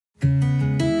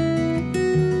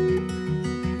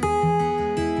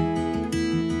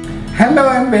Hello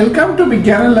and welcome to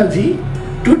Beginnerology.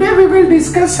 Today we will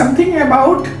discuss something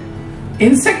about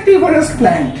insectivorous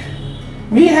plant.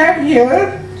 We have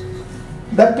here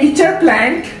the pitcher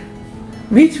plant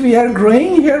which we are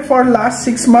growing here for last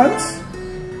 6 months.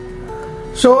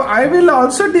 So I will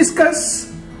also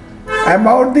discuss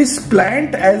about this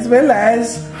plant as well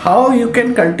as how you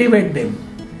can cultivate them.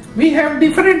 We have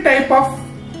different type of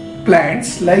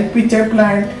plants like pitcher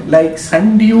plant, like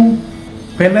Sundew,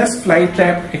 Venus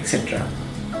flytrap, etc.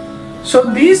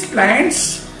 So these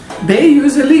plants, they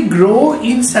usually grow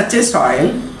in such a soil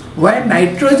where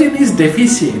nitrogen is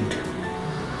deficient.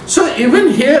 So even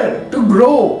here to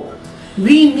grow,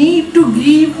 we need to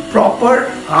give proper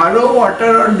RO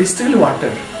water or distilled water,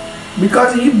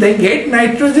 because if they get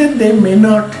nitrogen, they may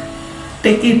not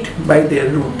take it by their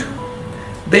root.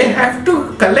 They have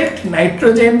to collect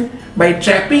nitrogen by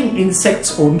trapping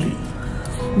insects only.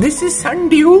 This is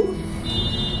Sundew.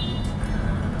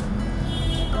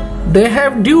 They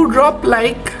have dewdrop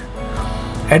like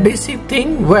adhesive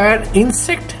thing where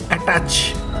insect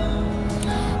attach.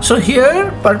 So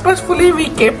here purposefully we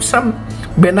kept some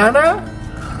banana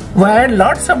where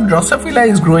lots of Drosophila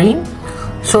is growing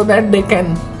so that they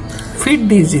can feed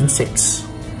these insects.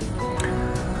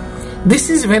 This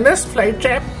is Venus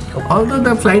flytrap. Although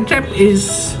the flytrap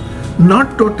is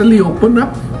not totally open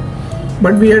up,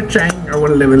 but we are trying our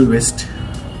level best.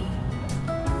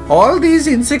 All these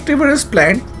insectivorous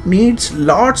plant needs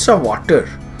lots of water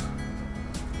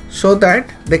so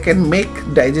that they can make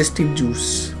digestive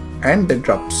juice and the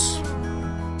drops.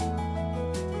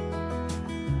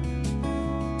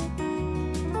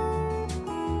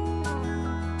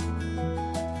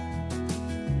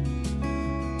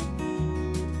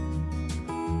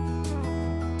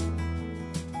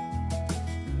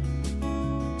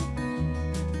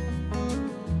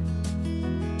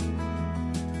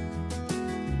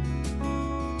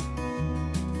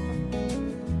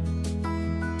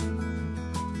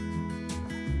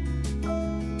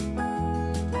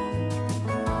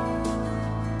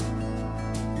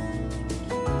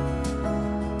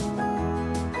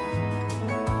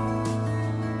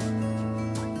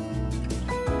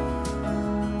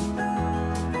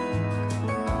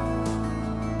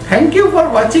 Thank you for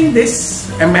watching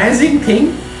this amazing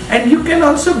thing, and you can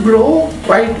also grow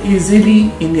quite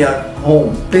easily in your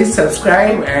home. Please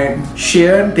subscribe and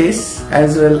share this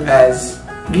as well as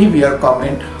give your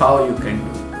comment how you can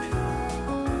do it.